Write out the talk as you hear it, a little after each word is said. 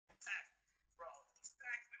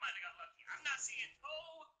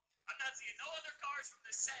hours from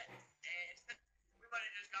the set, and we might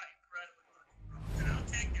have just got incredibly lucky, bro. And I'll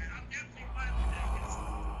take that. I'm definitely fine with that. Because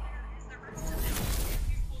where is the rest of them?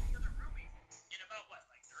 We pulled the other roomie in about what,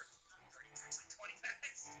 like 30 minutes, like 20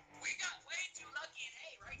 minutes. We got way too lucky, and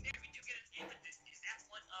hey, right there, we do get an in. But is that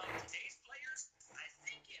one of today's players? I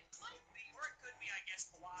think it might be, or it could be, I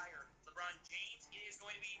guess, Kawhi or LeBron James. It is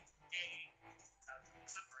going to be a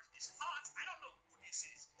Clippers. It's hot. I don't know who this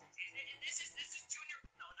is. This is Junior.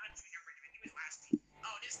 No, not Junior. He was last team.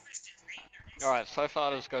 Oh, this Christian's name. Alright, so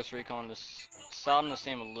far this Ghost Recon is starting to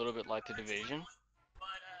seem a little bit like the Division,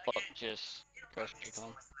 but just Ghost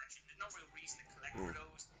Recon. There's no real reason to collect for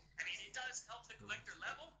those. I mean, it does help the collector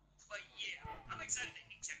level, but yeah, I'm excited that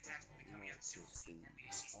check tags will be coming out soon. Not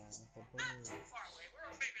too far away. We're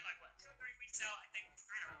maybe like what, 2 or 3 weeks out. I think.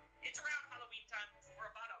 I don't know. It's around Halloween time. We're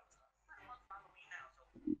about a month Halloween now,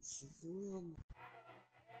 so.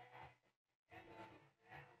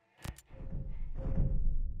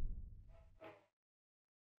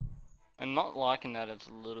 I'm not liking that it's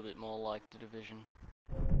a little bit more like the Division.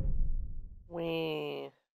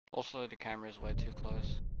 Wee. Also, the camera is way too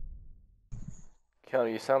close.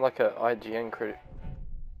 Keanu, you sound like a IGN critic.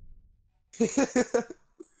 You're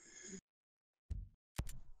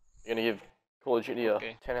gonna give Call of Duty a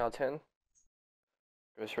 10 out of 10?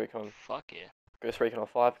 Ghost Recon. Fuck yeah. Ghost Recon a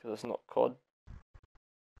 5 because it's not COD.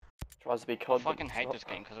 Tries to be COD. I fucking hate this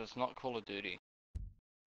game because it's not Call of Duty.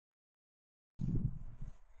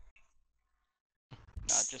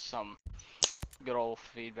 Nah, just some good old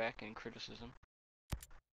feedback and criticism.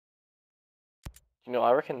 You know,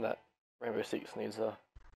 I reckon that Rainbow Six needs a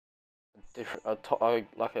different,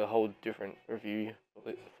 like a whole different review for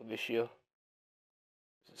this year.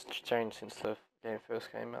 It's changed since the game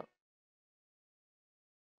first came out.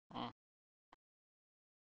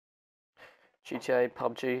 GTA,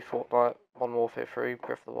 PUBG, Fortnite, Modern Warfare 3,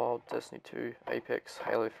 Breath of the Wild, Destiny 2, Apex,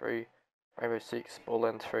 Halo 3, Rainbow Six,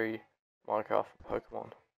 Borderlands 3, Minecraft,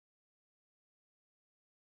 Pokemon.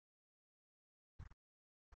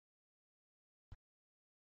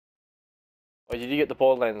 Oh, did you get the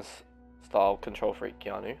Borderlands style control freak,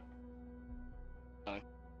 Keanu? No.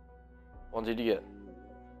 What did you get?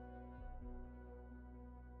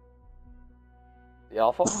 The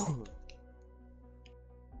Alpha?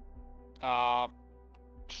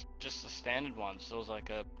 Just the standard one. So it was like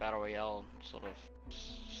a Battle Royale sort of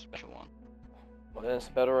special one. Well, then it's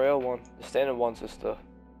the Battle Royale one. The standard one's just the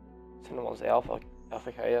Alpha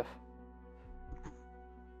KF.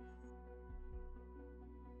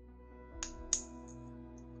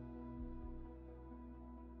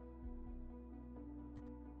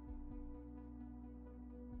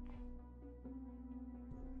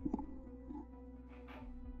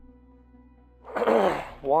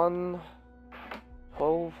 One,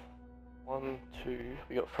 12, 1, 2,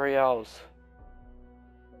 we got 3 hours.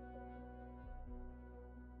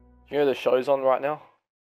 You know the show's on right now?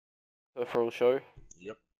 The full show?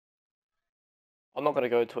 Yep. I'm not going to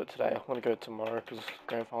go to it today, I'm going to go tomorrow because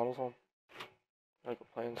Grand Final's on. I've got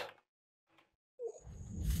plans.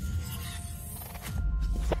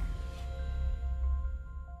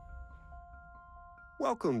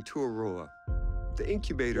 Welcome to Aurora, the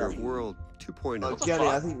incubator of World 2.0. Kenny,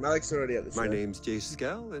 I think Malik's already at the show. My name's Jay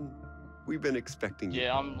Skell, and we've been expecting you.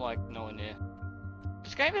 Yeah, I'm like nowhere near.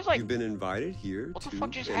 This game is like. You've been invited here what to the fuck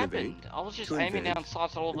just innovate, happened? I was just aiming down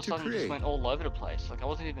sights, all of a sudden just went all over the place. Like I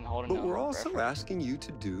wasn't even holding But down we're my also breath. asking you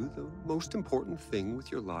to do the most important thing with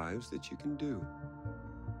your lives that you can do.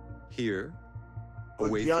 Here,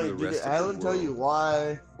 away from the rest of the world, tell you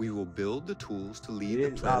why we will build the tools to lead the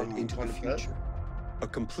planet into the future. A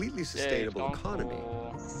completely sustainable economy.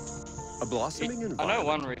 A blossoming environment. I know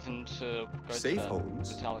one reason to go safe to the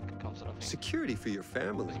homes. Metallica concert, I think. Security for your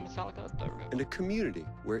family. Metallica? I don't remember. And a community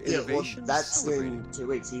where Yeah, well, innovation is that's celebrated. in 2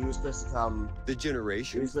 weeks. He was supposed to come. The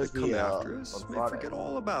generations that come after us on may Friday. forget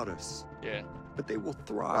all about us. Yeah. But they will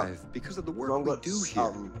thrive because of the work Mom we got, do here.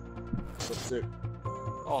 What's it?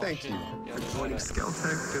 Oh, Thank shit. you Yeah, for joining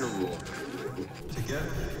Skeltech and Aurora.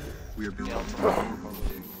 Together, we are building.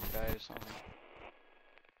 Okay, something.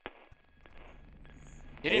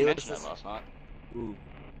 You didn't mention that last night. Ooh.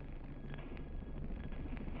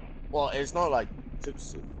 Well, it's not like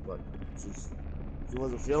tipsy, but she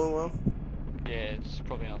wasn't feeling well. Yeah, it's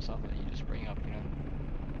probably not something that you just bring up, you know.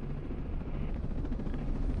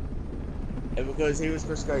 And because he was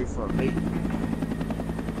supposed to go for a meeting.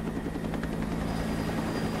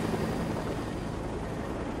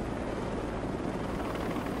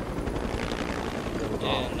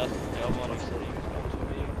 Yeah, and that's the other one I'm saying.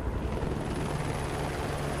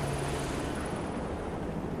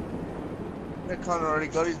 Recon already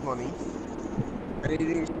got his money, and he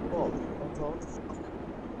didn't get involved.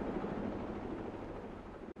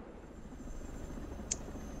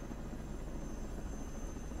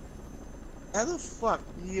 How the fuck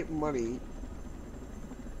do you get money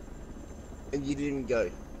and you didn't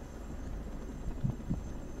go?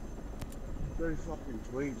 Very fucking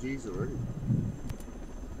 20 G's already.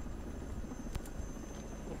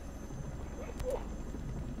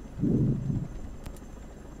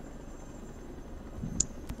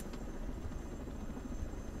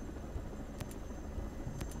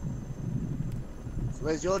 So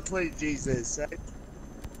where's your 20 G's there, Sage?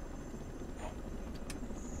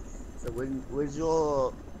 So where's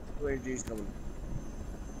your 20 G's coming?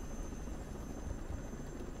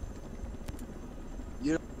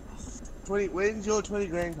 You know, 20, when's your 20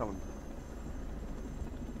 grand coming?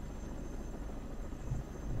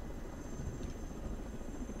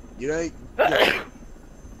 You know, yeah.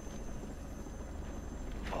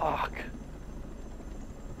 Fuck.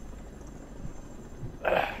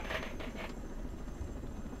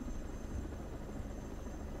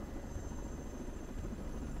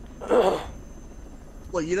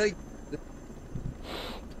 Well, you know,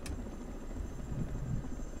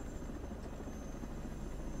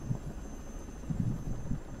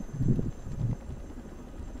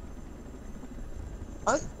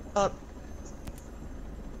 I,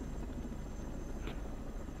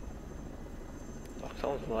 Fuck,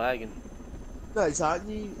 someone's lagging. no, so aren't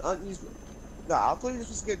you, no, I thought you were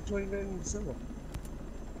supposed to get 20 grand in December.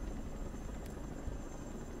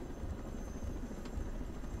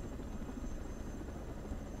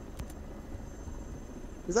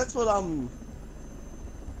 Cause that's what,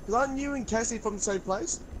 cause aren't you and Cassie from the same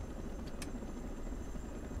place?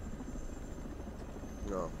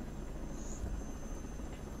 No.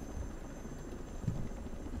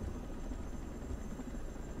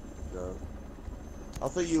 No. I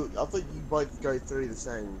thought you both go through the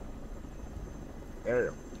same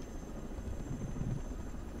area.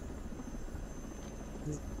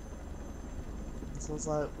 So I was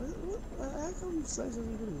like, how come Sage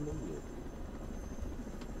doesn't even remember it?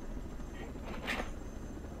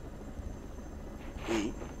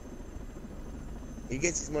 He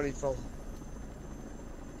gets his money from.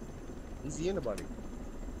 He's the anybody.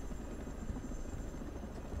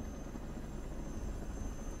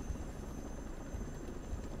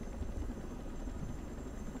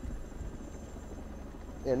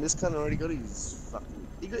 Yeah, and this cunt already got his fucking.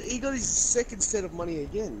 He got his second set of money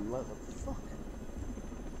again. Like, what the fuck?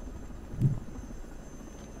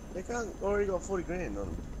 They can't already got 40 grand on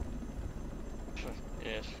him.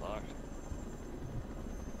 Yeah, it's fucked.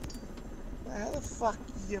 How the fuck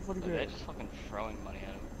did you get 40 They're grand? just fucking throwing money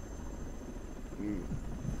at him.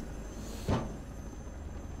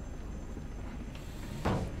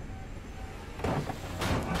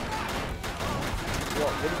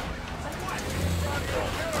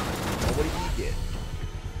 What did you get?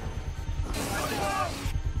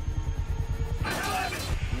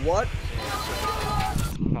 What?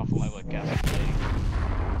 Nothing like what gas is getting.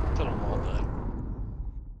 It's a little more, but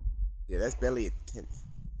Yeah, that's barely a tenth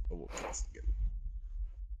of what Clancy getting.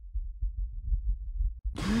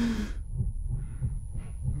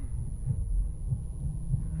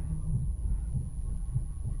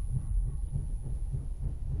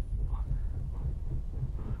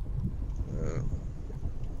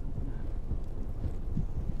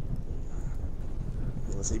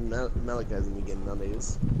 See, Malik hasn't been getting none of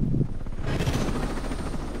his.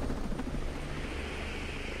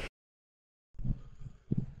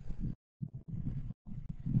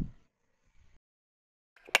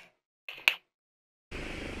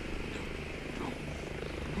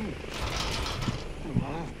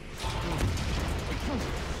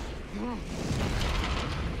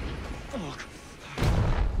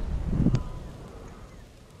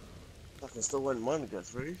 I still want mine to go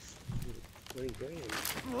through. 20 grand.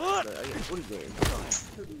 What? No, I got 40 grand.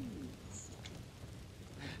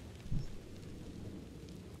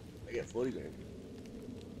 I got 40 grand.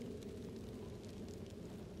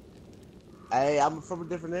 Hey, I'm from a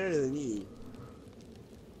different area than you.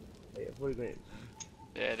 I got 40 grand.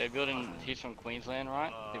 yeah, they're building. He's from Queensland,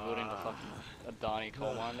 right? They're building the fucking Adani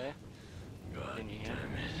coal mine there. Didn't you hear?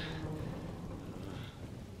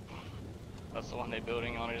 That's the one they're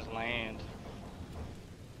building on his land.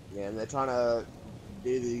 Yeah, and they're trying to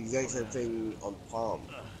do the exact same thing on Palm.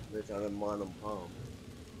 They're trying to mine on Palm.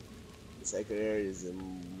 The sacred areas,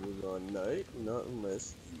 and we're going, no, not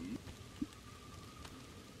unless you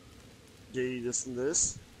do this and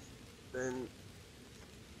this, then.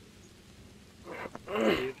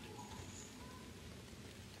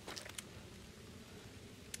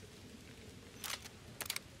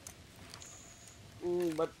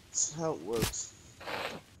 But that's how it works.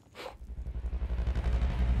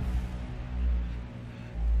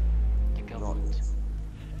 The government.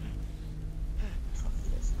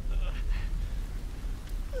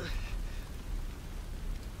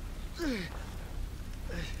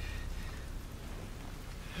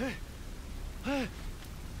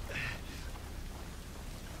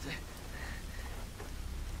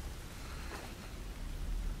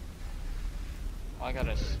 I got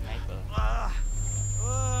a sniper.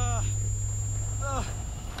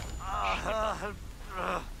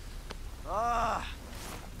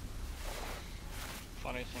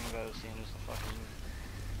 Funny thing about the scene is the fucking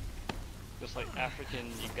this like African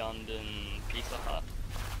Ugandan Pizza Hut.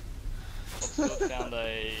 What's found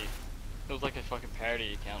a it was like a fucking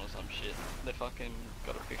parody account or some shit. They fucking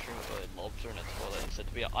got a picture of a lobster in its toilet and said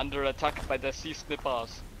to be under attack by the sea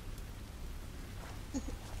snippers.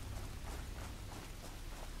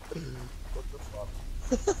 What the fuck?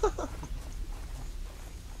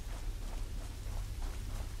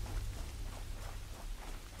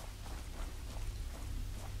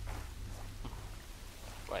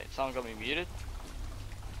 Wait, someone got me muted?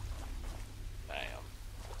 Damn.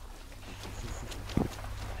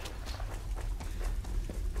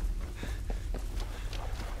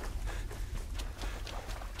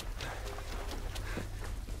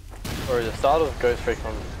 Or the start of Ghost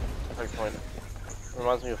Recon Breakpoint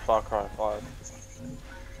reminds me of Far Cry 5.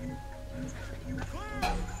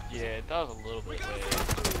 Yeah, it does a little bit where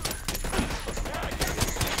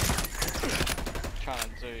trying to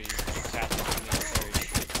do tactics in the military.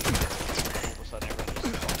 All of a sudden everyone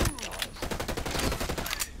just fucking dies.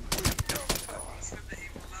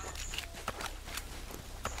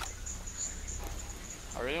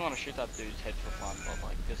 I really want to shoot that dude's head for fun, but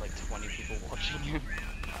like there's like 20 people watching him.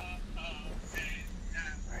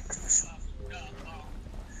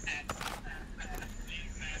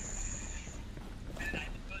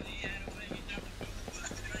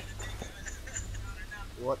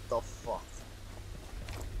 What the fuck?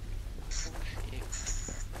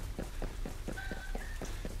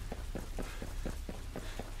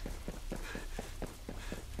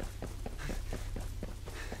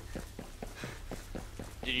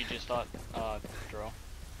 Did you just start draw?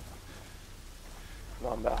 No,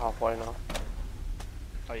 I'm about halfway now.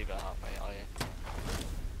 Oh, you about halfway, oh yeah.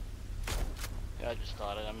 Yeah, I just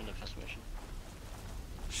started, I'm in the first mission.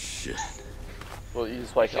 Shit. Well, you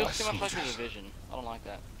just wake It up. feels too much like the Division, I don't like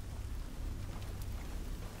that.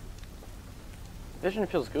 Vision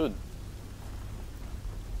feels good.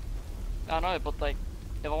 I know, but like,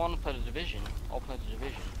 if I want to play the Division, I'll play the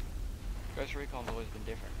Division. Ghost Recon's always been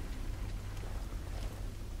different.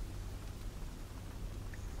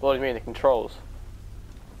 What do you mean, the controls?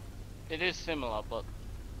 It is similar, but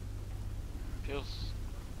feels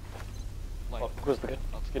like Well, because the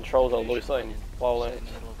not controls are Division, loose but in set Wildlands. in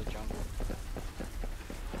the middle of the jungle.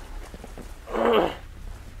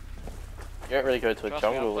 You don't really go to a Trust me,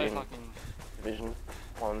 I jungle play in fucking... Division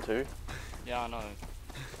 1 and 2. Yeah, I know.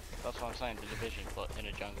 That's what I'm saying, the Division, but in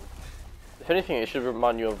a jungle. If anything, it should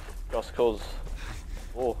remind you of Just Cause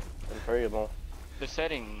 4 and 3 or more. The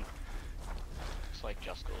setting, it's like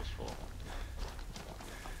Just Cause 4.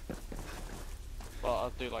 But I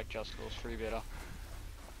do like Just Cause 3 better.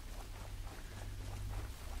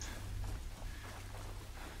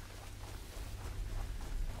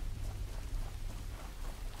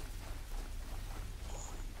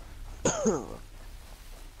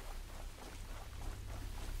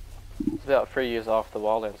 It's about 3 years after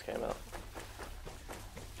Wildlands came out.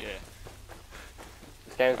 Yeah.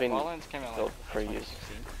 This game's been Wildlands came out like built for 3 years.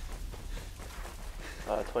 2016.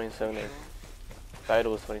 2017. Beta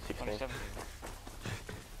was 2016. 2017.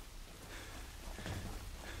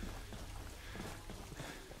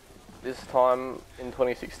 This time in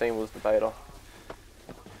 2016 was the beta.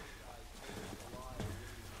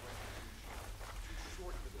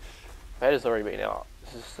 Beta's already been out.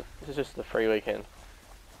 This is just the free weekend.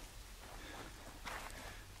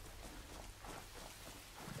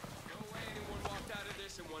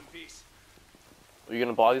 Are you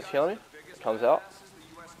gonna buy this, Keanu? It comes out.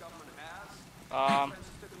 I'll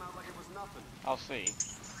see.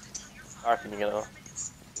 I reckon you're gonna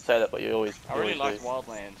say that, but you always. I really always liked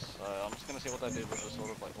Wildlands, so I'm just gonna see what they did with the sort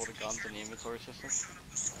of like all the guns and the inventory system.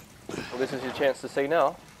 Well, this is your chance to see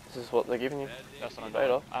now. This is what they're giving you. That's what I Beta.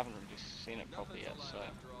 know. I haven't really seen it properly yet, so.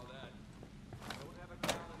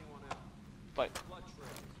 Like,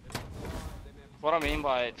 what I mean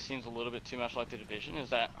by it seems a little bit too much like the Division is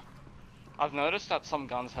that I've noticed that some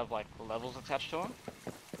guns have like levels attached to them,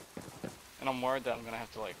 and I'm worried that I'm gonna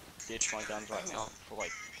have to like ditch my guns right now for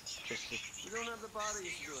like just the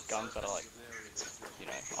guns that are like, you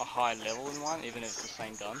know, a high level in one, even if it's the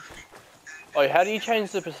same gun. Oh, how do you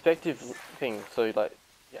change the perspective thing? So like,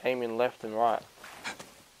 you're aiming left and right.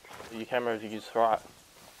 So your camera is used right.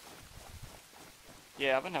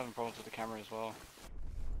 Yeah, I've been having problems with the camera as well.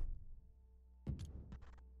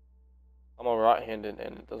 I'm on right-handed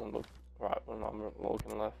and it doesn't look right when I'm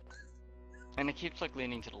looking left. And it keeps like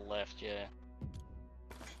leaning to the left, yeah.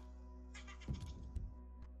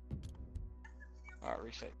 Alright,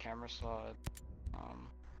 reset camera side.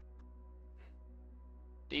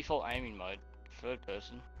 Default aiming mode, third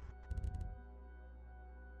person.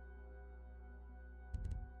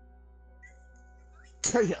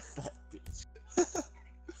 You fat bitch.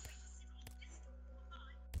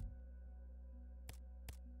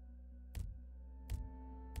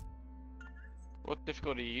 What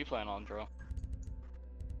difficulty are you playing on, Draw?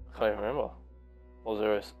 I can't even remember.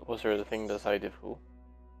 Was there a thing to say difficult?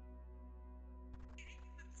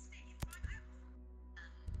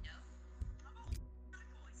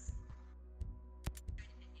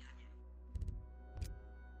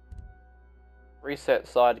 Reset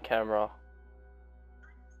side camera.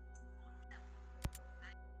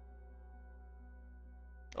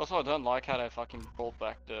 Also, I don't like how they fucking brought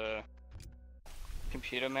back the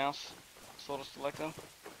computer mouse sort of selector.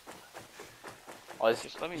 Oh, it's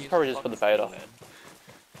Just let me use probably the just for the fucking beta.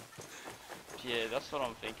 keypad. Yeah, that's what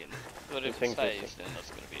I'm thinking. But if it It's stays, interesting. then that's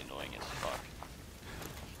gonna be annoying as fuck.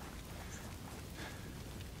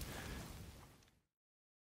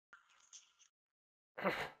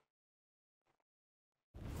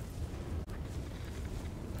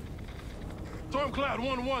 Stormcloud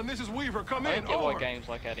 1-1, this is Weaver, come I in, don't get why over. games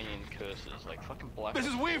like adding in cursors, like fucking black. This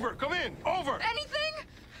is Weaver, come in, over. Anything?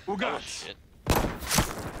 Who Oh got? shit.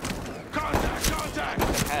 Contact, contact.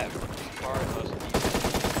 I have. Far as most of these.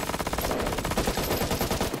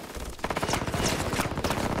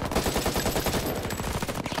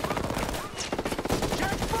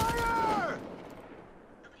 Check fire!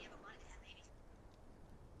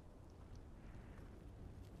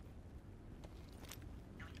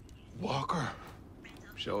 Walker.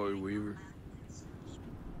 Sorry, Weaver.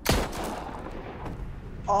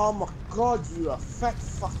 Oh my god, you a fat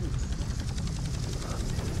fucking.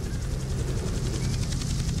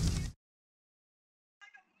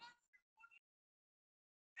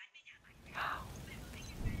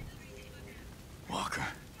 Walker.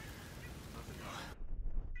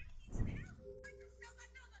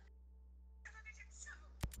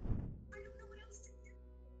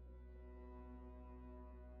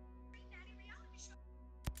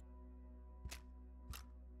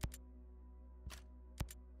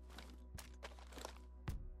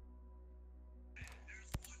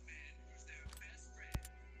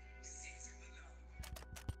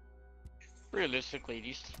 Realistically,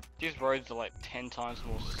 these roads are like 10 times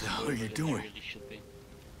more the hell are you smooth than doing? they really should be.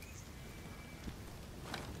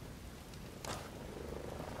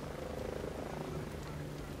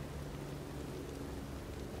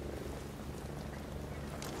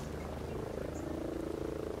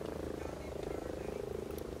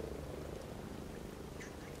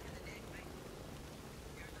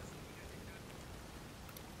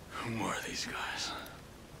 Who are these guys?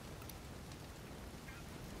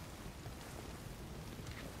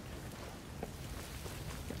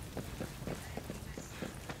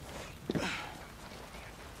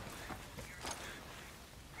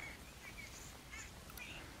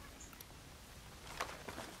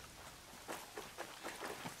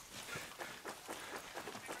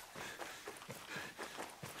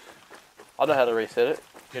 I know how to reset it.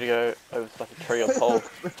 You gotta go over to like a tree or pole.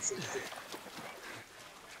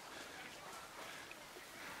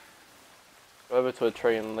 Go over to a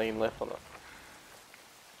tree and lean left on it.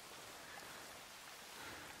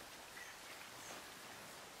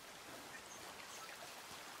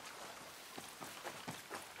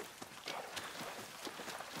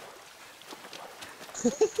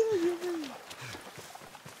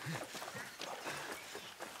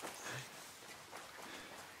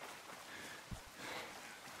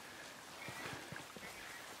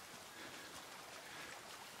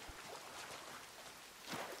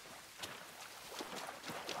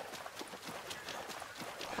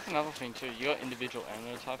 That's another thing too, you got individual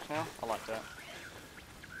ammo types now, I like that.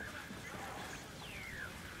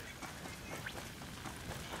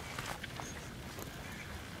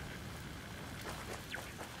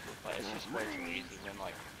 Like, it's just way too easy when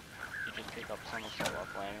like, you just pick up some assault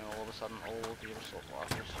rifle ammo and all of a sudden all of the assault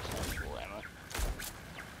rifles just have full ammo.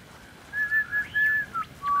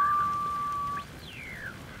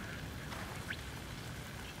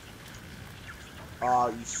 Oh,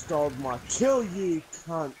 you stole my kill, you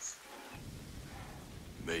cunt.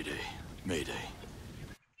 Mayday, mayday.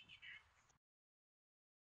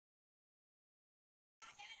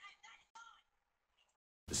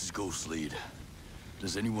 This is Ghost Lead.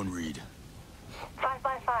 Does anyone read?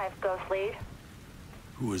 555, Ghost Lead.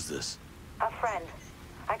 Who is this? A friend.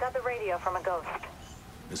 I got the radio from a ghost.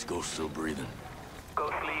 This ghost still breathing.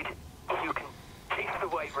 Ghost Lead, you can chase the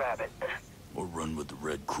White Rabbit. Or run with the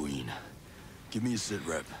Red Queen. Give me a sit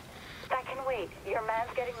rep. That can wait. Your man's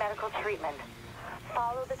getting medical treatment.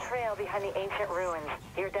 Follow the trail behind the ancient ruins.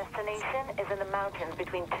 Your destination is in the mountains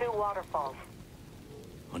between two waterfalls.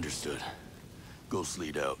 Understood. Ghost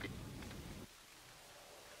lead out.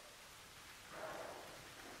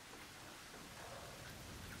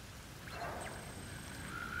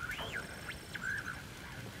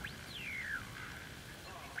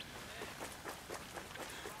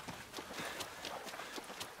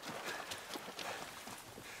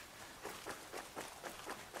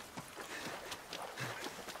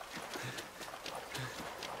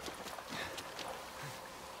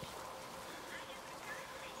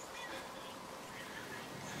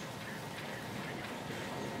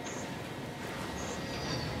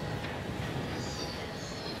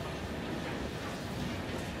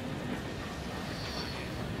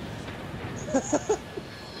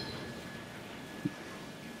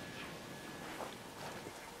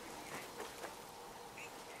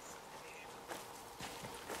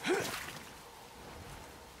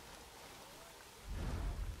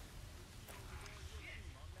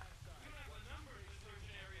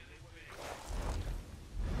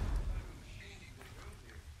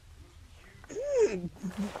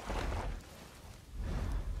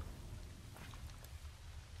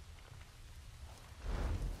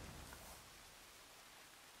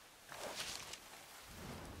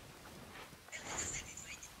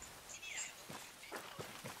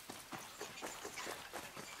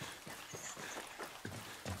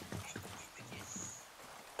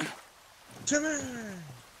 Come on!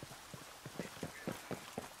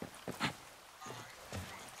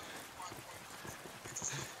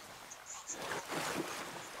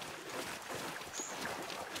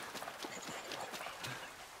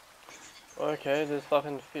 Okay, there's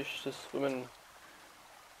fucking fish just swimming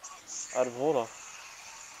out of water.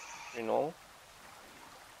 You know?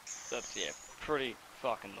 That's, yeah, pretty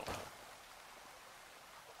fucking normal.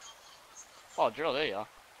 Oh, drill, there you are.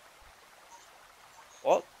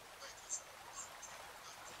 What?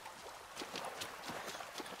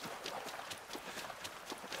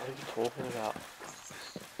 What are you talking about?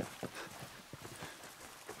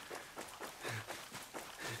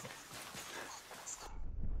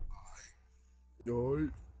 No.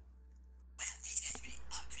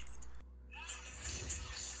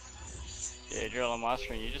 Yeah, drill on my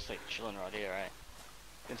screen, you're just like chilling right here, right?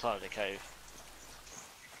 Inside of the cave.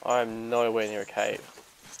 I'm nowhere near a cave.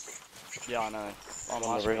 Yeah, I know. On On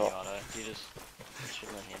my the screen, you river. are though. You're just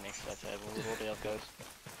chilling here next to that table with all the other ghosts.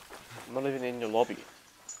 I'm not even in your lobby.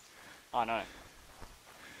 I know.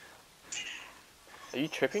 Are you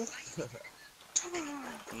tripping?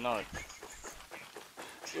 No.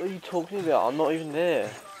 What are you talking about? I'm not even there.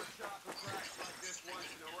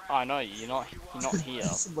 I know, you're not here,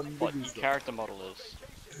 Someone but did your this character model is.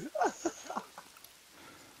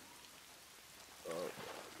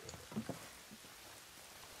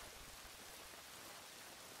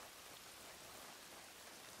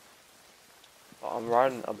 I'm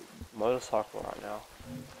riding a motorcycle right now.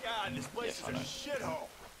 God, this place Yes, I is a know. shithole.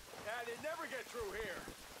 Yeah, they never get through here.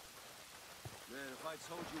 Man, if I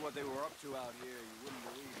told you what they were up to out here, you wouldn't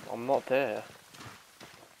believe it. I'm not there.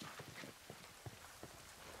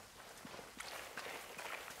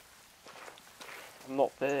 I'm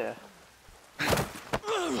not there.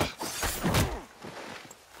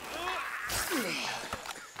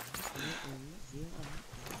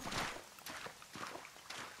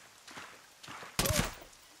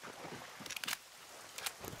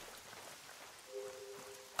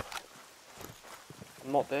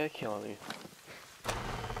 I'm not there, killing you.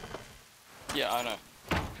 Yeah, I know.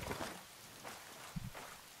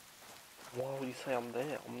 Why would you say I'm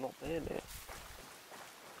there? I'm not there, man.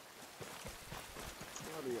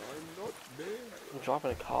 Bloody, I'm not there. I'm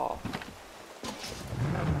driving a car.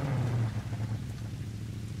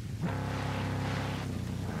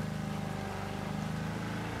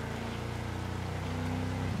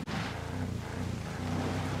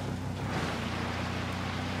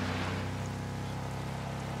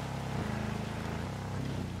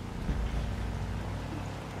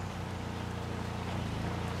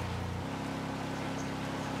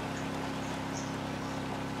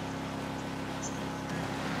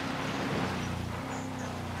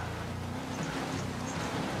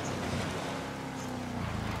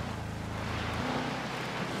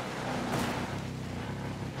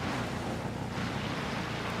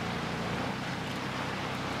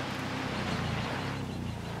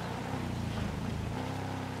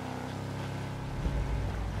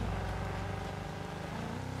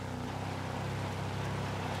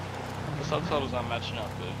 The subtitles aren't matching up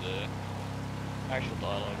with the actual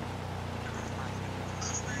dialogue.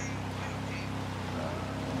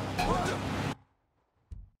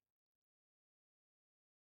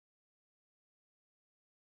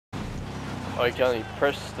 Oh, you can only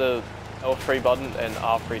press the L3 button and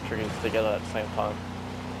R3 triggers together at the same time.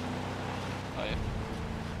 Oh yeah.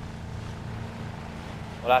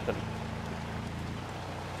 What happened?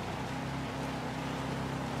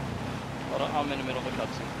 Hold on, I'm in the middle of a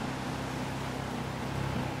cutscene.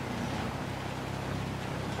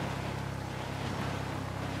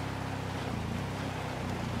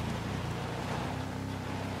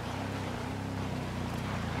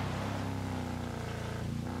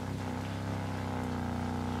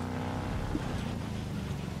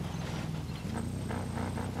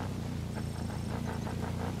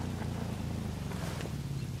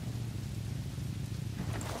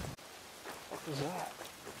 What was that?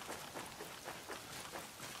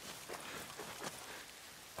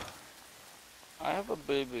 I have a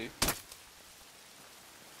boo-boo.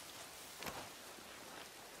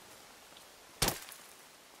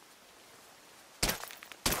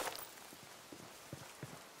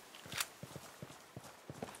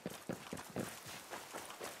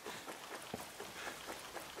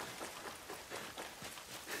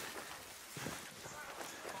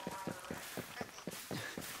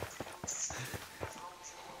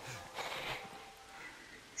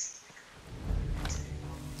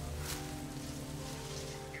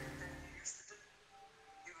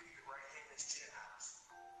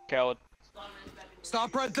 Coward.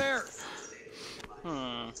 Stop right there!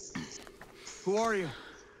 Who are you?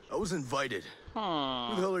 I was invited. Who the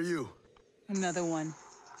Hmm. hell are you? Another one.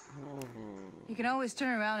 You can always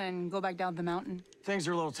turn around and go back down the mountain. Things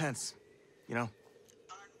are a little tense, you know?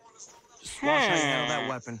 Just watch how you handle that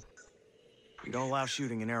weapon. We don't allow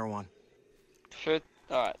shooting in Erewhon.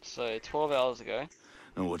 Alright, so 12 hours ago,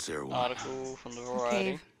 And what's Erewhon? article from the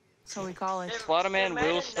Variety. Cave. So we call it. Spider-Man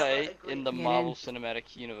will stay in the Get Marvel in.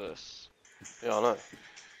 Cinematic Universe. Yeah, I know.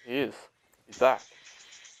 He is. He's back.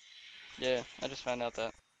 Yeah, I just found out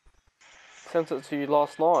that. Sent it to you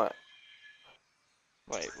last night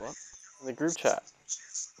Wait, what? in the group chat.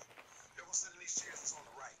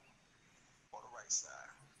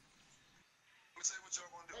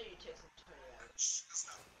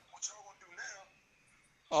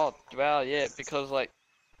 Oh, wow, yeah, because like,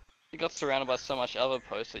 you got surrounded by so much other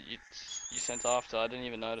posts that you sent after, I didn't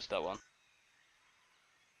even notice that one.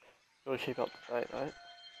 Gotta keep up to date, mate.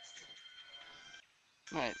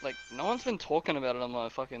 Mate, like, no one's been talking about it on my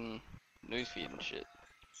fucking newsfeed and shit.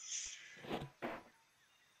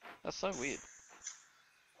 That's so weird.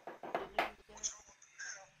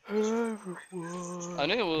 I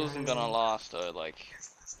knew it wasn't gonna last though, like,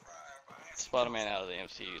 Spider-Man out of the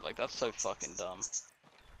MCU, like, that's so fucking dumb.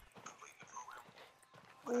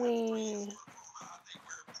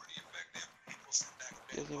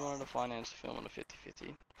 Disney wanted to finance the film on a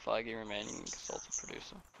 50-50. Feige remaining consultant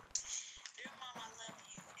producer.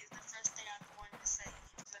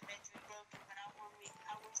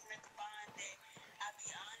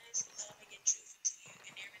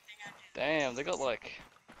 Damn, they got like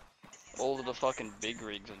all of the fucking big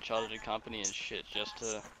rigs in charge of the company and shit just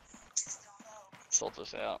to sort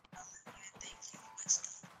this out.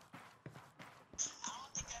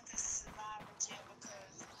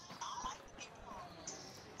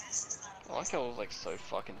 I like how it was like so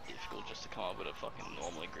fucking difficult just to come up with a fucking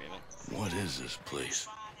normal agreement. What is this place?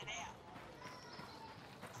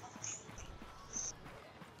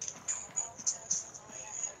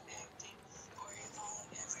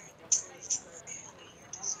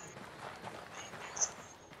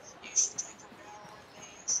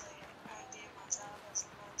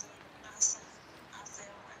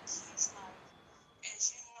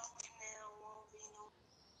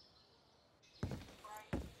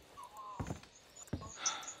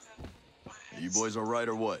 You boys all right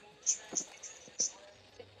or what?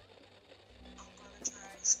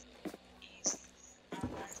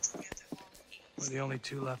 We're the only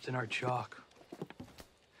two left in our chalk.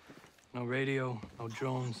 No radio, no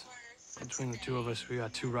drones. Between the two of us, we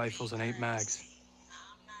got 2 rifles and 8 mags.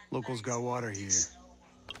 Locals got water here.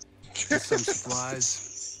 Get some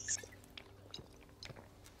supplies.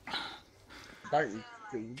 Can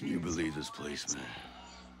Can you believe this place, man?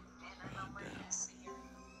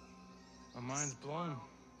 My mind's blown.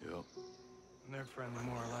 Yep. And they're friendly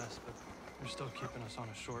more or less, but they're still keeping us on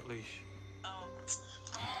a short leash.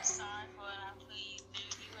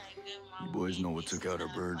 You boys know what took out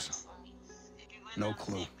our birds? No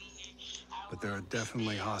clue. But there are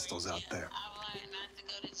definitely hostiles out there.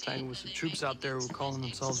 Tangled with some troops out there who are calling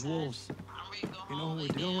themselves wolves. You know who we're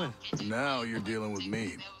dealing with? Now you're dealing with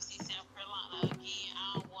me.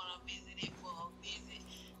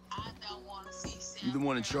 You the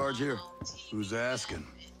one in charge here? Who's asking?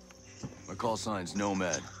 My call sign's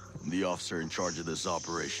Nomad. I'm the officer in charge of this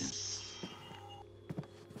operation.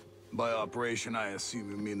 by operation, I assume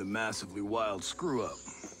you mean the massively wild screw-up.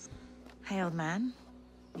 Hey, old man.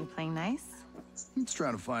 You playing nice? I'm just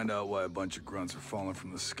trying to find out why a bunch of grunts are falling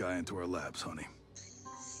from the sky into our laps, honey.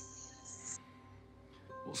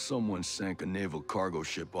 Well, someone sank a naval cargo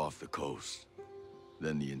ship off the coast.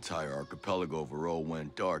 Then the entire archipelago of Aro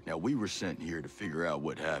went dark. Now, we were sent here to figure out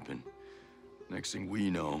what happened. Next thing we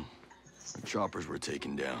know, the choppers were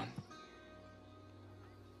taken down.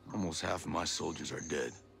 Almost half of my soldiers are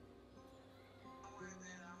dead.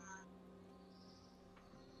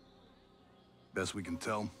 Best we can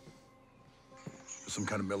tell, some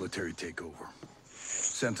kind of military takeover.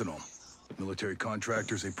 Sentinel, military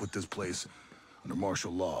contractors, they put this place under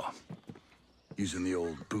martial law, using the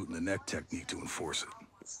old boot-in-the-neck technique to enforce it.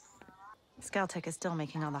 Scaltech is still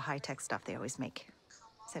making all the high-tech stuff they always make.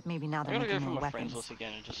 Except maybe now they're I'm gonna making go more from my friends weapons. list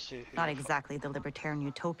again and just see who Not exactly the libertarian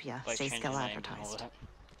utopia like J. changing Skell names and all advertised. that.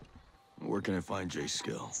 Where can I find J.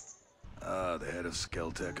 Skell? The head of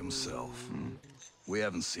Skeltech himself. We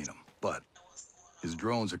haven't seen him, but his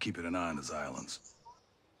drones are keeping an eye on his islands.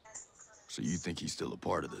 So you think he's still a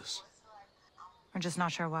part of this? We're just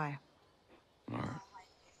not sure why. All right.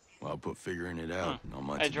 Well, I'll put figuring it out on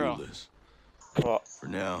my Hey, to-do Drew. list. What? For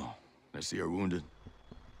now, I see our wounded.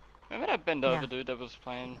 Remember that bend over dude that was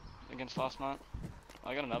playing against last night?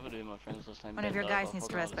 I got another dude in my friends list named One of your Bend guys Over. needs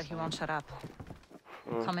to Hold on, rest, but he I'll won't just shut up.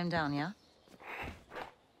 Calm him down, yeah?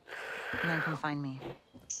 And then come find me.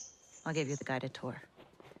 I'll give you the guided tour.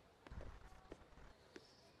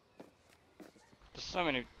 There's so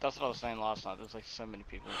many. That's what I was saying last night. There's like so many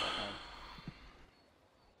people that know.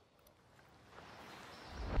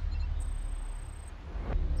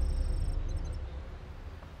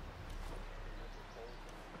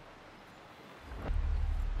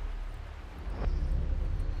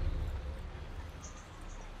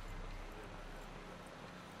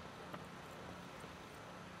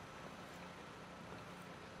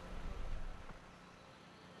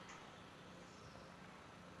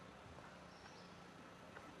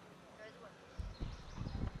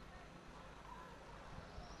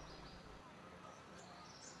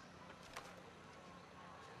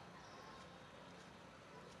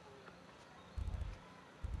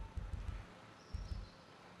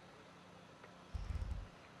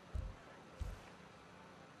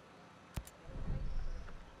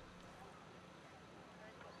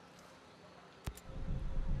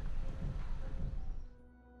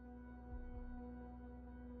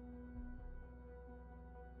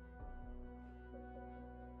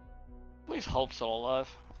 At least Hulk's still alive.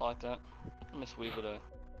 I like that. I miss Weaver though.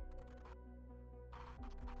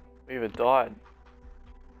 Weaver died.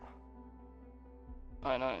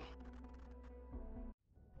 I know.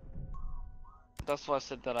 That's why I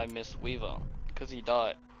said that I miss Weaver. Because he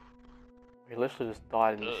died. He literally just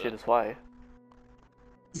died in the shittest way.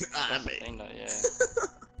 That's the thing though, yeah.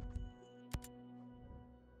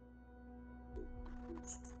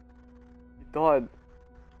 He died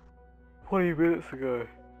 20 minutes ago.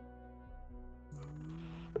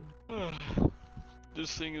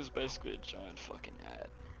 This thing is basically a giant fucking ad.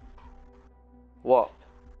 What?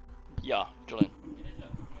 Yeah, Julian.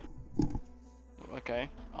 Okay.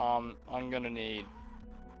 I'm gonna need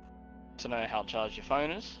to know how charged your phone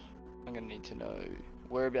is. I'm gonna need to know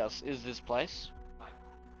whereabouts is this place.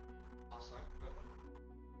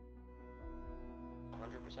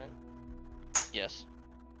 100%? Yes.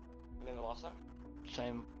 And then the last time?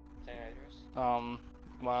 Same. Same address?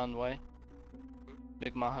 Mahan Way.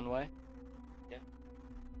 Big Mahan Way. Yeah.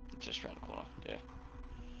 It's just around the corner. Yeah.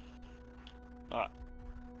 Alright.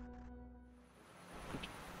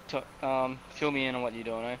 Fill me in on what you're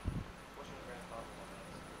doing, eh?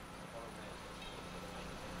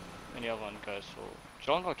 And the other one goes for...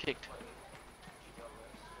 John got kicked.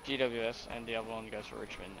 GWS, and the other one goes for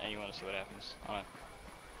Richmond, and you want to see what happens. I know.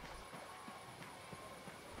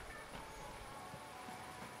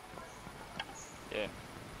 Yeah.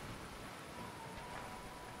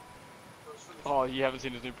 Oh, you haven't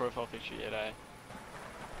seen his new profile picture yet, eh?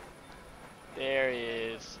 There he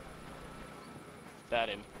is. That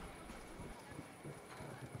him.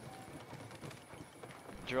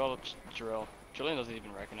 Julian doesn't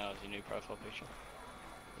even recognize your new profile picture.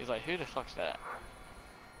 He's like, who the fuck's that?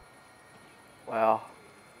 Wow.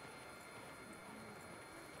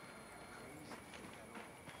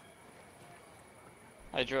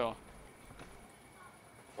 Hey, Drill.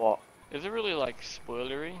 What? Is it really like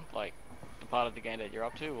spoilery, like the part of the game that you're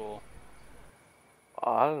up to, or?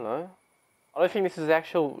 I don't know. I don't think this is the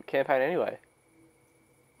actual campaign anyway.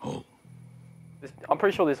 Oh. I'm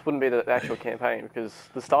pretty sure this wouldn't be the actual campaign because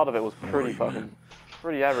the start of it was pretty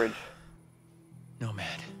pretty average. No,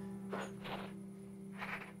 man.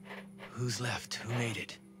 Who's left? Who made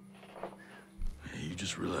it? Hey, you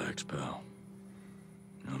just relax, pal.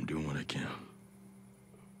 I'm doing what I can.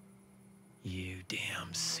 You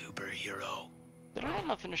damn superhero. Did I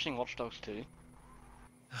end up finishing Watch Dogs 2?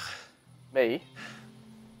 Me?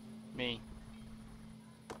 Me.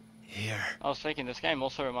 Here. I was thinking, this game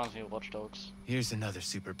also reminds me of Watch Dogs. Here's another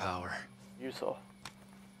superpower. You saw.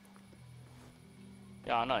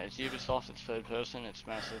 Yeah, I know, it's Ubisoft, it's third person, it's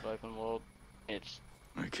massive open world, it's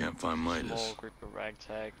I can't find a Midas. small group of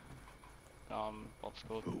ragtag, what's it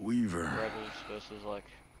called? But Weaver. Rebels versus like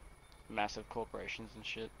massive corporations and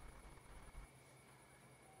shit.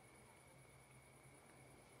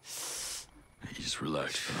 Hey, just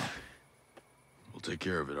relax, pal. We'll take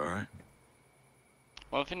care of it, alright?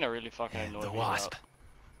 One thing that really fucking annoyed me about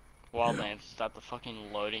Wildlands is that the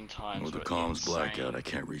fucking loading times With the were comms insane. blackout, I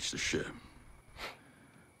can't reach the ship.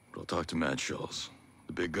 But I'll talk to Matt Schultz,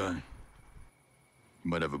 the big guy. He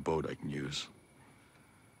might have a boat I can use.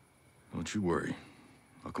 Don't you worry.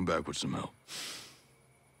 I'll come back with some help.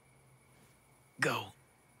 Go.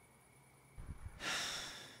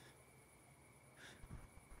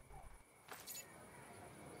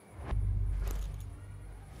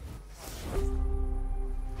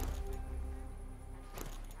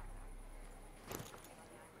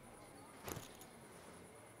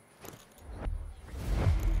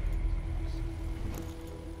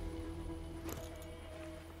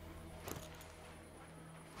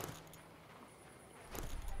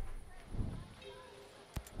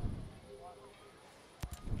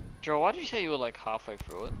 Joe, why did you say you were like halfway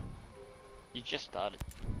through it? You just started.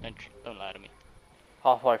 Don't lie to me.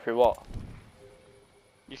 Halfway through what?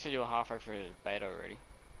 You said you were halfway through the beta already.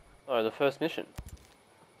 Oh, the first mission.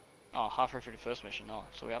 Oh, halfway through the first mission. Oh,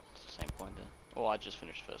 so we're up to the same point then. Oh, I just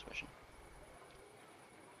finished the first mission.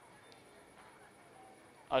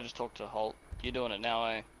 I just talked to Holt. You're doing it now,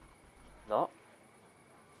 eh? No.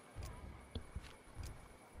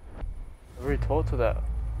 I already talked to that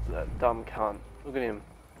dumb cunt. Look at him.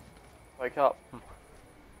 Wake up.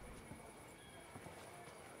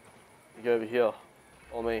 You go over here.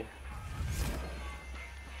 Follow me.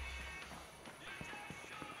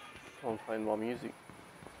 I'm playing my music.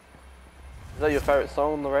 Is that your favourite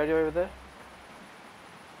song on the radio over there?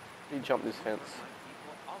 You jump this fence.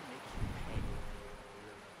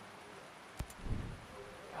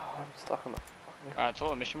 Oh, I'm stuck on the fucking... Alright, so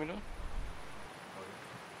what mission we doing?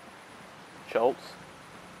 Schultz.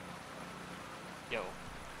 Yo.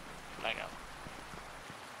 Leg up.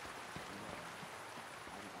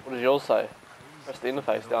 What does yours say? Press the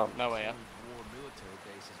interface down. No way, yeah.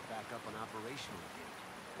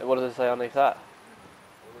 And what does it say underneath that?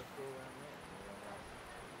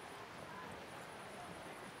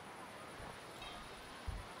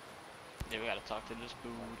 Yeah, we gotta talk to this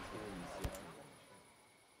dude.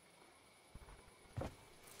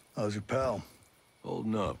 How's your pal?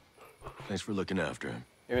 Holding up. Thanks for looking after him.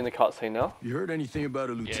 You're in the cutscene now? You heard anything about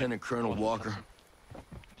a Lieutenant Colonel Walker?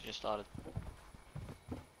 Just started.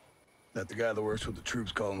 That the guy that works with the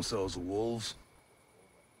troops call themselves the Wolves?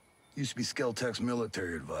 Used to be Skeltech's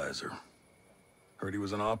military advisor. Heard he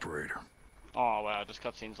was an operator. Oh wow, this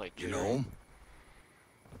cutscene's like... You know him?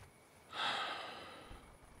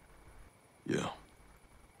 Yeah.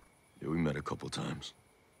 Yeah, we met a couple times.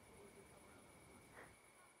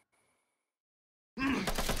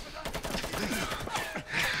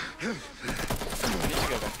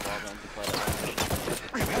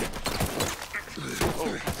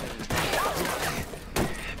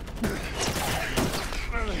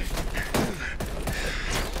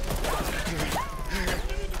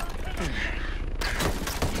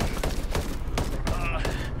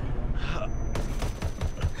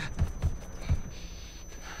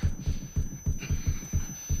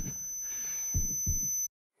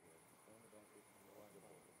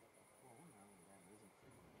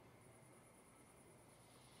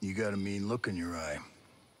 You got a mean look in your eye.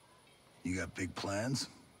 You got big plans?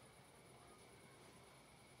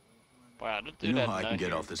 Wow, the dude You know had how I no can get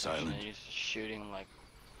hero off this protection, island? and he's shooting like...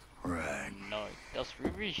 Right. No,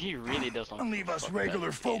 he really doesn't... And leave us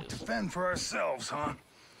regular folk to fend for ourselves, huh?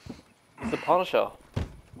 It's the Punisher.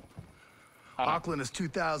 Auckland is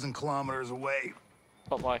 2,000 kilometers away.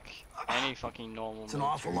 But like, any fucking normal... It's an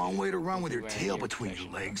awful long way to run with your tail between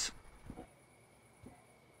your legs.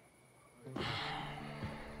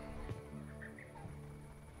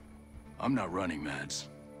 I'm not running, Mads.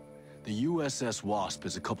 The USS Wasp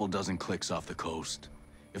is a couple dozen clicks off the coast.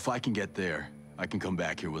 If I can get there, I can come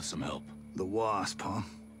back here with some help. The Wasp, huh?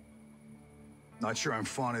 Not sure I'm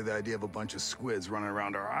fond of the idea of a bunch of squids running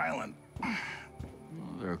around our island. Well,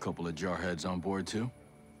 there are a couple of jarheads on board, too.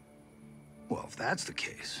 Well, if that's the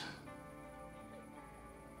case,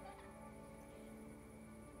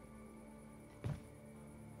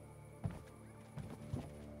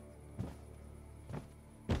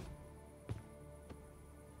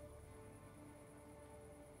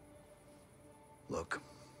 look.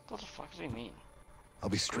 What the fuck does he mean? I'll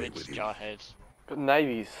be straight with you. Jarheads. But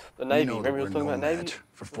navies. The Navy. You know that Remember you we're was talking no about Navy? match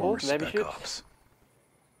for before? former Navy spec ships? ops.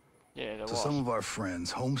 Yeah, there So was. some of our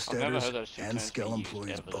friends, never homesteaders heard those two and terms Skell being used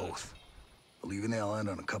employees ever. both, are leaving the island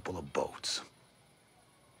on a couple of boats.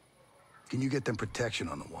 Can you get them protection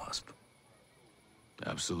on the Wasp?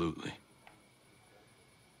 Absolutely.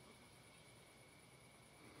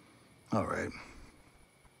 All right.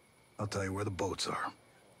 I'll tell you where the boats are.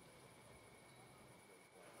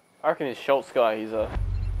 I reckon this Schultz guy, he's a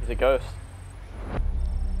ghost.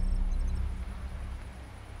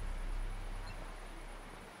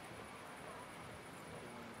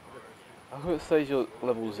 I hope it says you're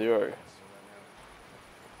level 0.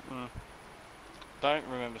 Don't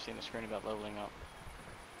remember seeing the screen about leveling up.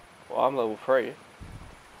 Well, I'm level 3.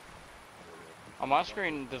 On my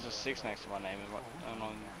screen, there's a 6 next to my name, and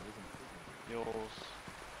on yours,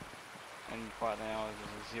 and right now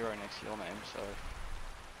there's a 0 next to your name, so...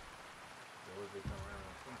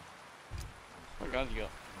 What guns you got?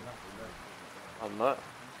 I don't know.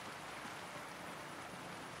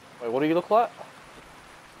 Wait, what do you look like?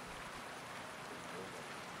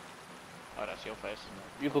 Oh, that's your face.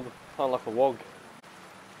 You look kind of like a wog.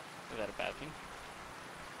 Is that a bad thing?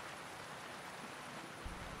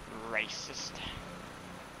 Racist.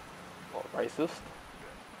 What, racist?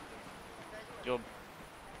 You're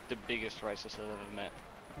the biggest racist I've ever met.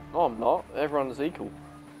 No, I'm not. Everyone's equal.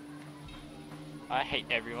 I hate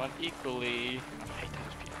everyone equally. I hate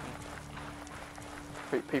those people.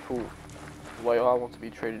 Treat people the way I want to be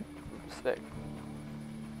treated with respect.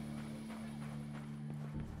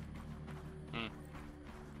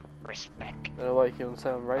 Respect. In a way you can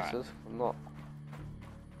say I'm racist, I'm not.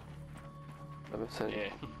 Never said.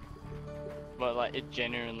 Yeah. But like, it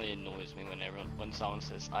genuinely annoys me when someone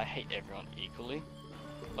says, I hate everyone equally.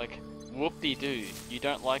 Like, whoop-de-doo, you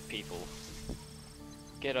don't like people.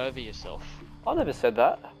 Get over yourself. I never said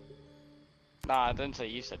that. Nah, I didn't say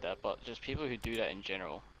you said that, but just people who do that in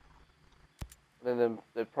general. Then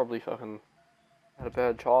they're probably fucking had a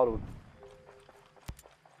bad childhood.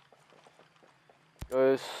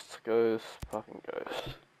 Ghost, fucking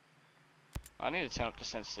ghost. I need to turn up the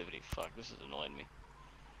sensitivity. Fuck, this is annoying me.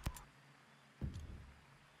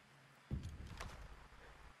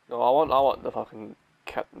 No, I want the fucking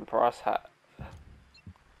Captain Price hat.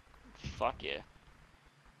 Fuck yeah.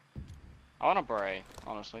 I want a beret,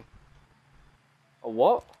 honestly. A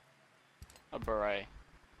what? A beret.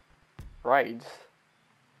 Braids?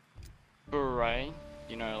 Beret?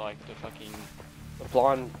 You know, like the fucking... The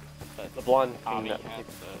blind thing army that hat.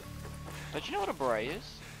 Don't you know what a beret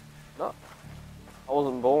is? No. I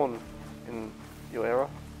wasn't born in your era.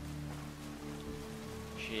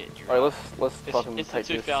 Shit, you're Alright, right. let's fucking it's take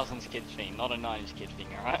a this. 2000s kid thing, not a 90s kid thing,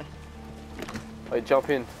 alright? Wait, jump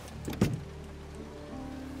in.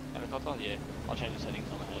 Helicopter? Yeah. I'll change the settings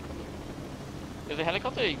on the helicopter. Because the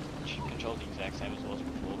helicopter controls the exact same as it was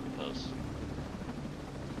before, because...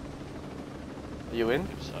 Are you in?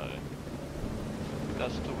 So...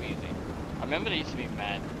 That's too easy. I remember it used to be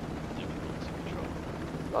mad difficult to control.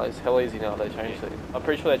 No, it's hell easy now, they changed it. I'm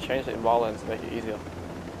pretty sure they changed it in Wildlands to make it easier.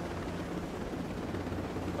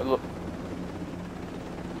 But look.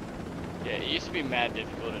 Yeah, it used to be mad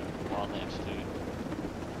difficult in Wildlands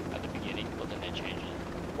 2 at the beginning, but then they changed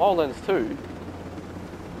it. Wildlands 2?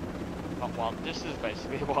 Not Wild. This is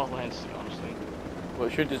basically Wildlands 2, honestly. Well,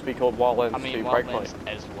 it should just be called Wildlands 2 I mean, Breakpoint. Wildlands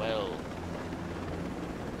as well.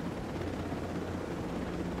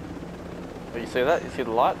 Oh, you see that? You see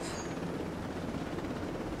the lights?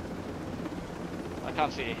 I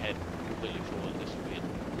can't see your head completely forward, this is weird.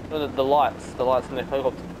 No, the lights in the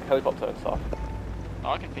helicopter and stuff. Oh,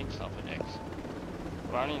 I can ping stuff with X.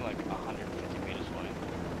 We're only like 150 meters away.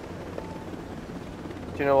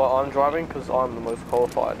 Do you know what I'm driving? Because I'm the most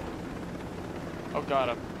qualified. Oh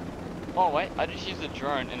god, oh wait, I just used a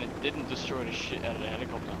drone and it didn't destroy the shit out of the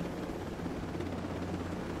helicopter.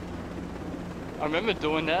 I remember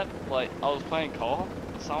doing that, like, I was playing co-op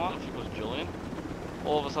with someone, I think it was Julian.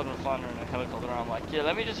 All of a sudden we're flying around a helicopter and I'm like, yeah,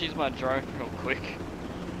 let me just use my drone real quick.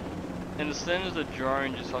 And as soon as the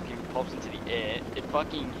drone just fucking pops into the air, it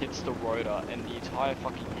fucking hits the rotor and the entire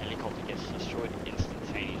fucking helicopter gets destroyed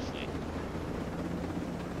instantaneously.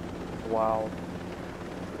 Wow.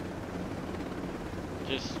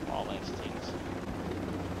 Just Wildlands things.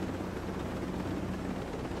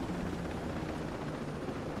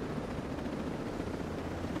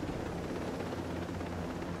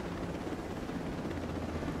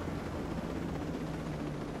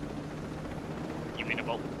 You mean a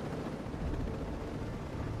bolt?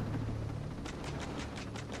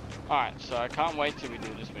 Alright, so I can't wait till we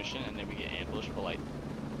do this mission and then we get ambushed for like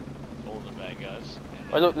all the bad guys.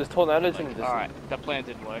 Oh look, there's tornadoes in Like, this. alright, that plan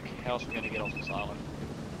didn't work. How else are we gonna get off this island?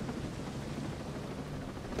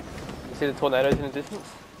 You see the tornadoes in the distance?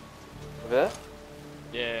 Over there?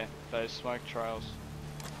 Yeah, those smoke trails.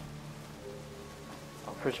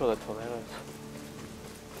 I'm pretty sure they're tornadoes.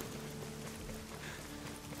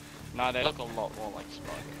 No, they look a lot more like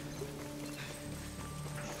smoke.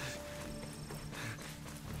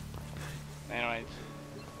 Anyways,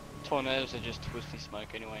 tornadoes are just twisty smoke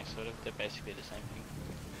anyway, so they're basically the same thing.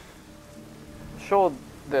 Sure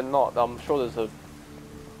they're not. I'm sure there's a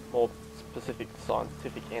more specific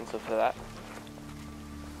scientific answer for that.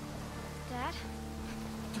 Dad?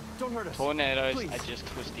 Don't hurt us. Tornadoes Please. are just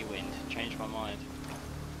twisty wind. Changed my mind.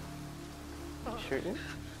 You shooting?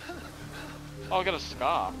 Oh, I got a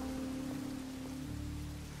scar.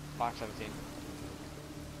 Mark 17.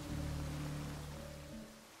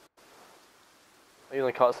 Are you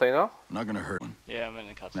in the cutscene now? I'm not gonna hurt one. Yeah, I'm in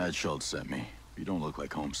the cutscene. Mad Schultz sent me. You don't look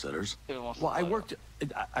like homesteaders. Well, I work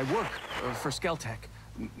for Skeltec.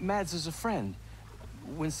 Mads is a friend.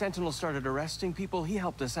 When Sentinel started arresting people, he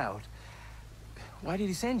helped us out. Why did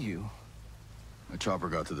he send you? A chopper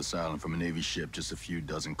got to this island from a Navy ship just a few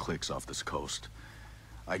dozen clicks off this coast.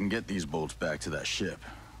 I can get these bolts back to that ship,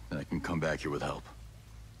 then I can come back here with help.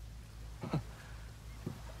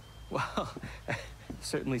 Well,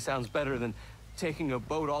 certainly sounds better than taking a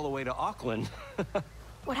boat all the way to Auckland.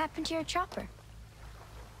 What happened to your chopper?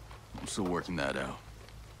 I'm still working that out.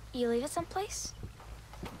 You leave it someplace?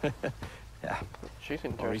 Yeah. She's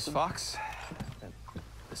Maurice interested. Fox. And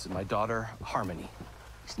this is my daughter, Harmony.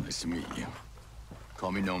 It's nice to meet you.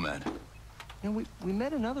 Call me Nomad. You know, we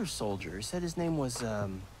met another soldier. He said his name was,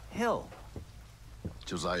 Hill.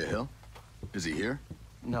 Josiah Hill? Is he here?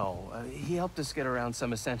 No, he helped us get around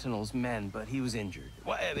some of Sentinel's men, but he was injured.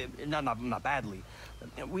 Well, not badly.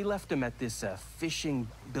 We left him at this fishing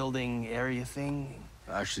building area thing.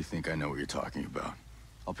 I actually think I know what you're talking about.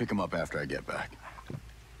 I'll pick him up after I get back.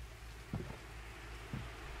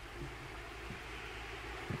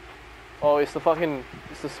 Oh, it's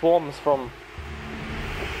the swarms from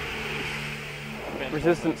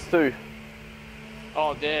Resistance 2.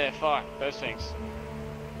 Oh, yeah, fuck, those things.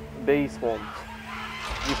 Bee swarms.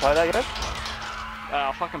 You play that game?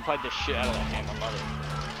 I fucking played the shit out of that game, I love it.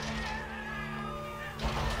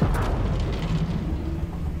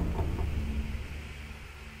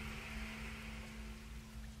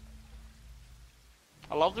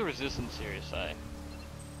 I love the Resistance series, eh?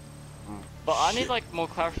 But I need like more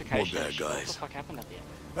clarification. More bad guys. What the fuck happened at the end?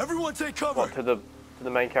 Everyone take cover! What, to the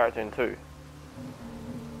main character in 2?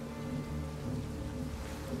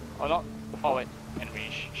 Oh, not. Oh, wait.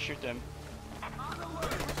 Enemies. Shoot them.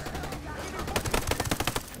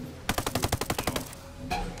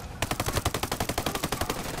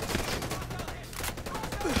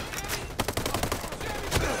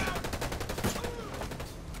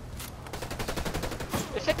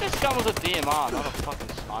 They said this gun was a DMR, not a fucking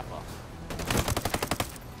sniper.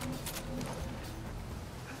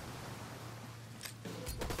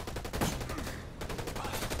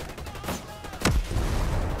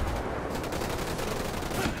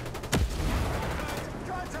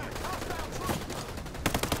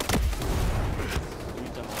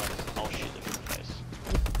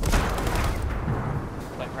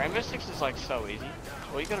 Rainbow Six is like so easy.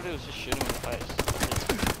 All you gotta do is just shoot him in the face.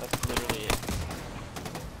 That's literally it.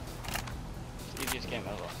 It's the easiest game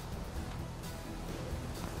ever.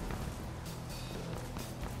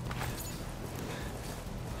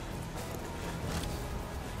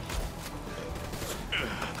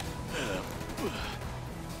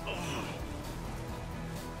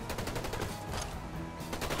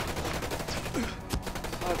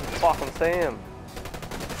 I can fucking see him.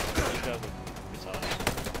 These guys are retarded.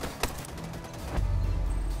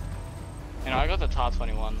 You know, I got the TAR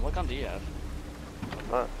 21. What gun do you have?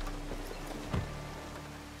 No.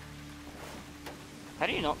 How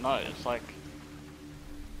do you not know? It's like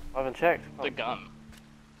I haven't checked. the gun.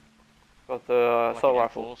 Got the Like assault an M4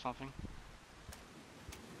 rifle. or something.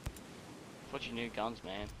 What's your new guns,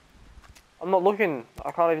 man? I'm not looking.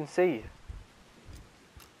 I can't even see.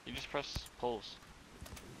 You just press pause.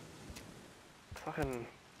 Fucking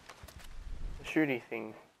the shooty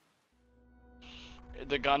thing.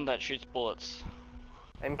 The gun that shoots bullets.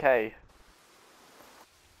 MK.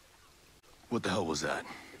 What the hell was that?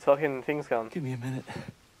 It's fucking thing's gun. Give me a minute.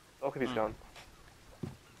 Okabe's gun.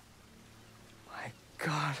 My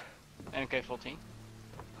God. MK14?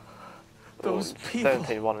 Those Well, people.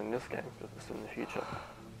 17-1 in this game, because it's in the future.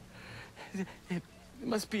 It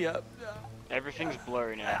must be a Everything's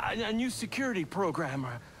blurry now. a new security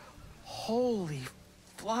programmer. Holy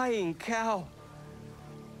flying cow.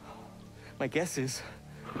 My guess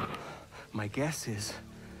is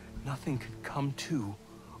nothing could come to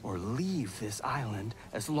or leave this island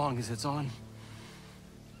as long as it's on.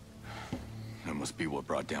 That must be what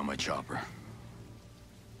brought down my chopper.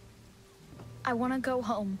 I want to go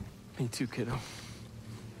home. Me too, kiddo.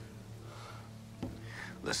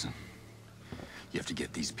 Listen, you have to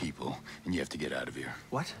get these people, and you have to get out of here.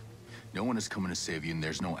 What? No one is coming to save you, and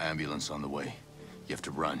there's no ambulance on the way. You have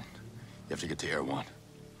to run. You have to get to Air One.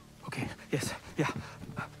 Okay, yes, yeah.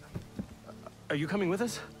 Are you coming with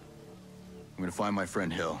us? I'm gonna find my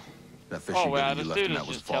friend Hill. That fishing Oh, building this you left dude him is at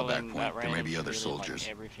was just telling fallback that point. There may be random other civilian, like, soldiers.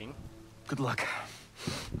 everything. Good luck.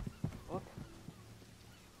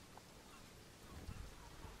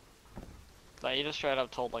 Like, you just straight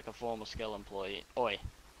up told like a former Skell employee, oi,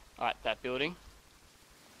 alright, that building,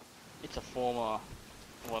 it's a former,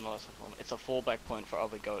 well not a former, it's a fallback point for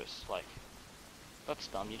other ghosts, like, that's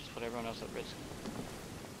dumb, you just put everyone else at risk.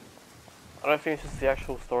 I don't think this is the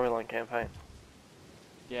actual storyline campaign.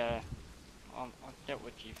 Yeah, I get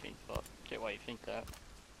what you think, but get why you think that.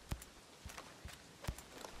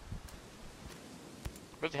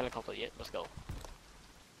 Where's the helicopter yet? Let's go.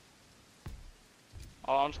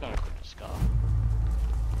 Oh, I'm just gonna equip the scar.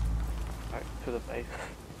 Back to the base.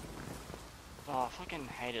 Oh, I fucking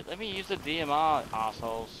hate it. Let me use the DMR,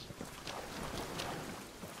 assholes.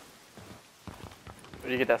 Where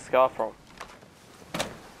do you get that scar from?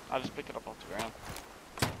 I just picked it up off the ground.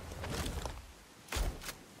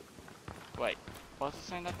 Wait, why is it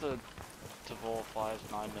saying that the Tavor fires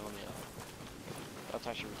 9mm? That's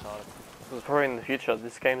actually retarded. It's probably in the future.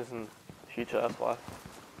 This game's in the future, that's why.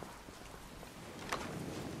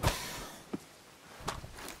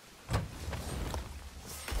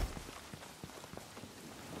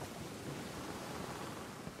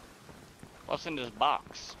 What's in this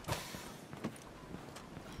box?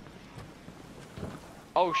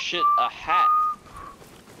 Oh shit, a hat!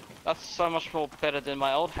 That's so much more better than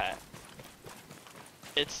my old hat.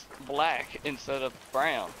 It's black instead of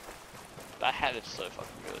brown. That hat is so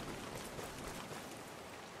fucking good.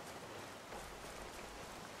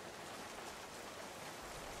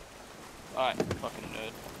 Alright, fucking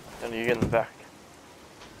nerd. And you get in the back.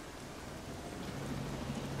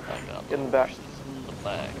 Get in the back. In the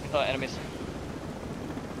back. Oh, enemies.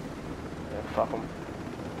 Yeah, fuck them.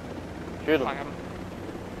 Shoot them. Fuck 'em.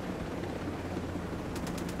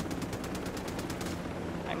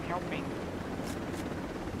 I'm helping.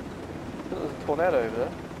 There's a tornado over there.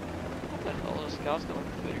 What the hell is this guy's got like a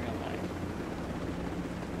 30 gun mag?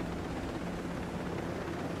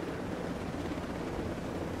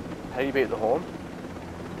 How do you beat the horn?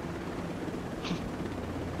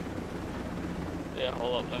 Yeah,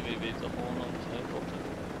 hold up, let me beat the horn on this helicopter.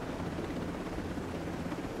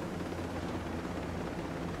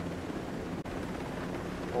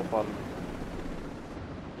 What button?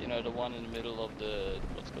 You know, the one in the middle of the,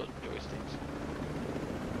 what's called, joysticks.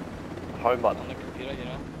 Home button. On the computer, you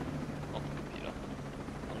know? Not the computer.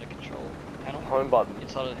 On the control panel. Home button.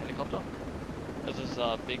 Inside of the helicopter. There's this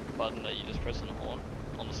big button that you just press on the horn,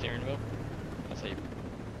 on the steering wheel. That's how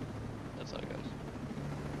it goes.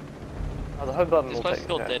 Oh, the home button This will place take is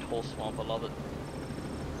called care. Dead Horse Swamp, I love it.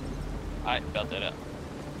 Alright, about that out.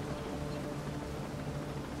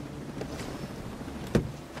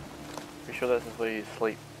 Be sure this is where you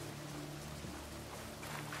sleep.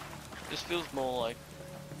 This feels more like,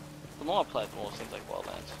 the more I play it, the more it seems like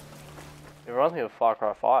Wildlands. It reminds me of Far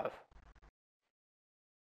Cry 5.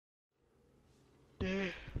 Hey,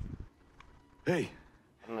 I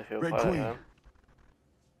don't know if you'll Red play that Queen. game.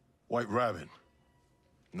 White Rabbit.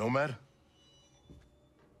 Nomad?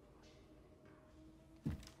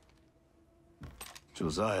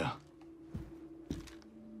 Josiah.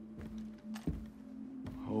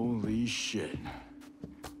 Holy shit.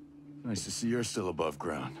 Nice to see you're still above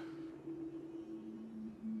ground.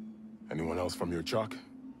 Anyone else from your chalk?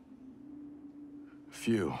 A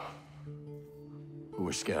few. Who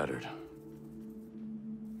were scattered.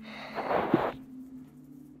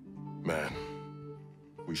 Man,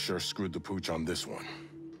 we sure screwed the pooch on this one.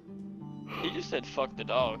 He just said fuck the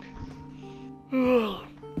dog.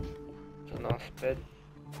 It's a nice bed.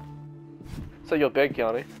 So your bed,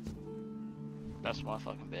 Keanu? That's my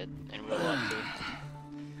fucking bed, in real life too.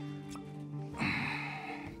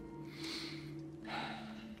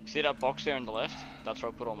 See that box there on the left? That's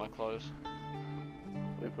where I put all my clothes.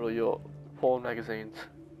 We put all your porn magazines.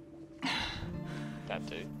 That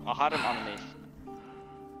too. I'll hide them underneath.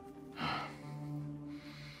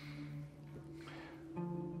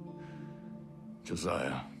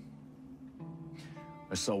 Josiah.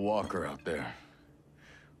 I saw Walker out there,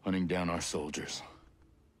 hunting down our soldiers.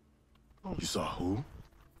 You saw who?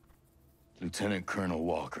 Lieutenant Colonel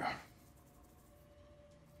Walker.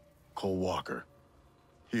 Cole Walker.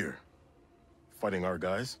 Here. Fighting our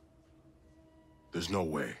guys? There's no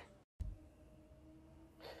way.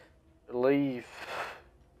 Leave.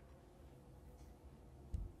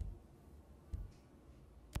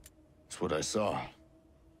 That's what I saw.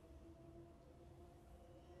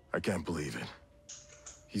 I can't believe it.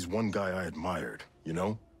 He's one guy I admired, you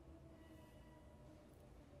know?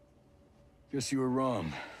 Guess you were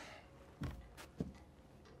wrong.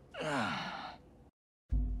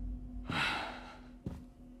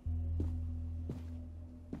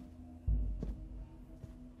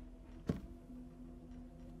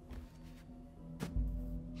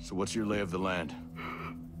 So what's your lay of the land?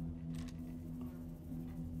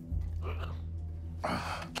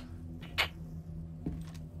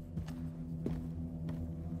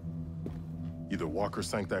 Either Walker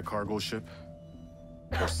sank that cargo ship,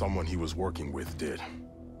 or someone he was working with did.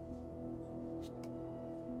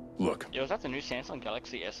 Look. Yo, is that the new Samsung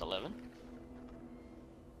Galaxy S11?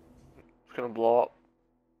 It's gonna blow up.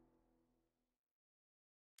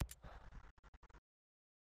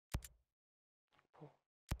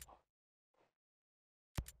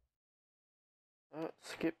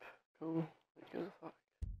 Skip. Cool. Who gives a fuck?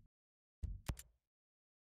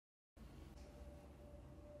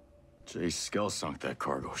 Jay Skell sunk that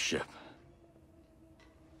cargo ship.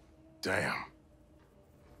 Damn.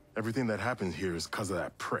 Everything that happened here is because of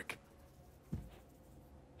that prick.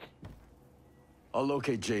 I'll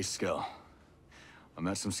locate Jay Skell. I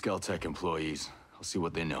met some Skell Tech employees. I'll see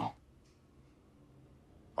what they know.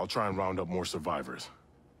 I'll try and round up more survivors.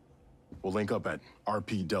 We'll link up at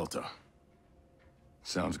RP Delta.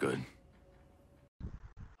 Sounds good.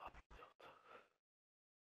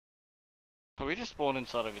 Are we just spawned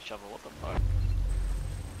inside of each other? What the fuck?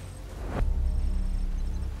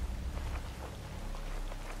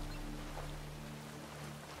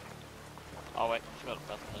 Oh wait, I forgot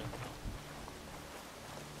about the helicopter.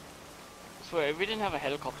 I swear, if we didn't have a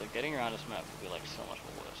helicopter, getting around this map would be like so much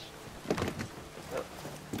more worse.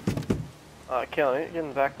 Alright, Kelly, get in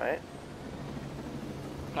the back, mate.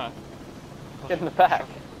 No. Get in the back.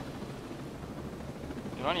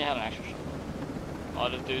 You only had an actual shot. Oh,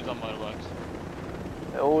 there's dudes on motorbikes.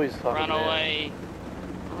 They're always fucking Run there. away!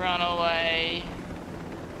 Run away!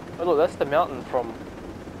 Oh look, that's the mountain from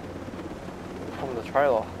the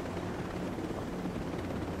trailer.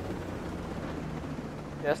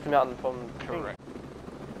 Yeah, that's the mountain from the Correct.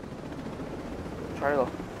 Trailer.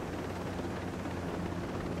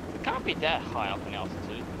 It can't be that high up in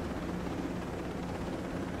altitude.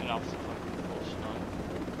 Enough to fucking fall snow.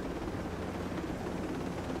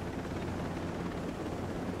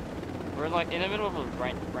 We're like in the middle of a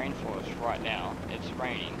rainforest right now. It's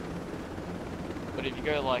raining. But if you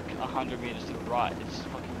go like 100 meters to the right, it's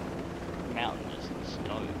fucking mountainous and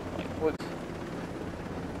snow. Like what?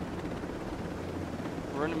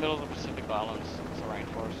 We're in the middle of the Pacific Islands. It's a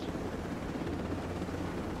rainforest.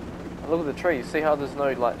 Look at the trees. See how there's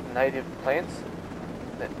no like native plants?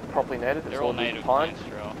 They're properly native. It's They're all native pine. plants,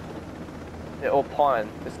 Joel. They're all pine.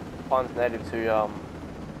 This pine's native to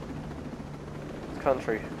this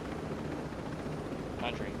country.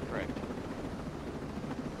 Country, correct.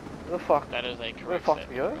 Where the fuck? That is a Where the correct fuck do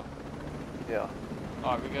we go? Yeah.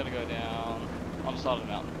 Alright, we gotta go down on the side of the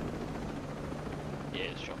mountain. Yeah,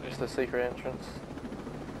 it's shot. Just the secret entrance.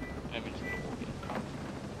 And we're just gonna walk in.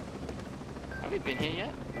 Have we been here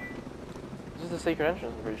yet? This is the secret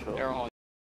entrance, I'm pretty sure. Arrowhorn